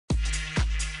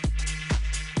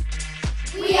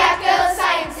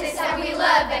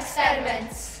love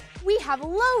experiments. We have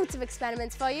loads of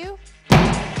experiments for you.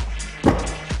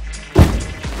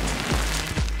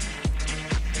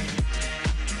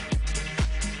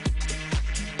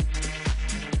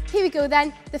 Here we go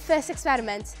then, the first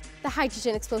experiment, the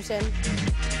hydrogen explosion.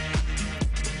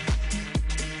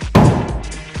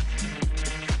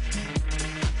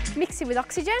 Mix it with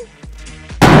oxygen.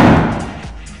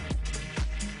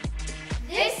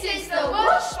 This is the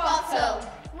whoosh bottle.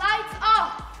 Lights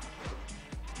off.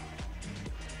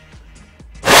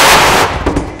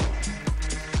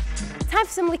 Time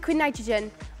for some liquid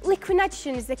nitrogen. Liquid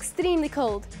nitrogen is extremely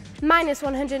cold, minus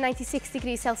 196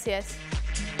 degrees Celsius.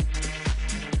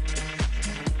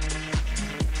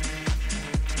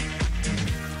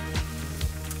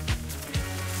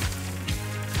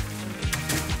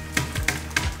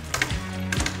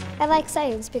 I like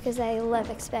science because I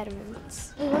love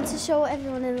experiments. We want to show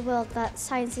everyone in the world that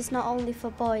science is not only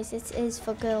for boys, it is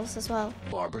for girls as well.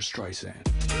 Barbra Streisand.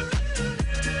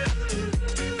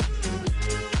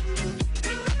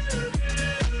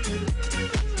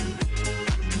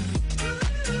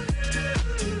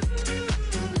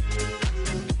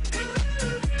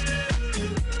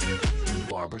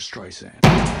 Barbra Streisand.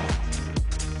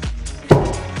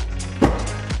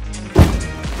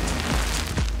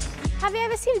 Have you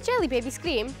ever seen a jelly baby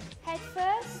scream? Head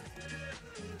first.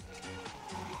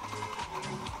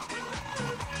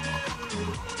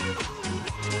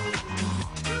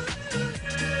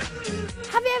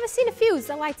 Have you ever seen a fuse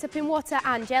that lights up in water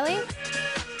and jelly?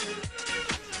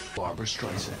 Barbra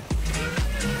Streisand.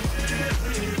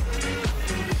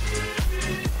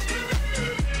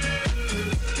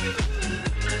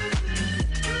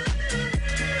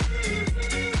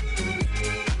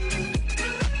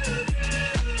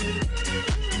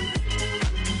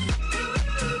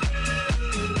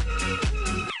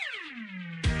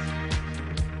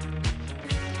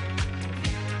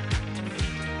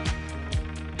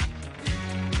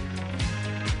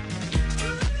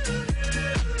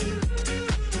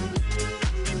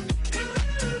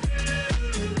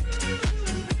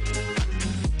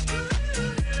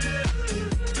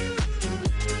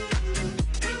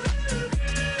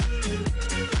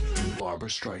 Barbra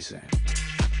Streisand.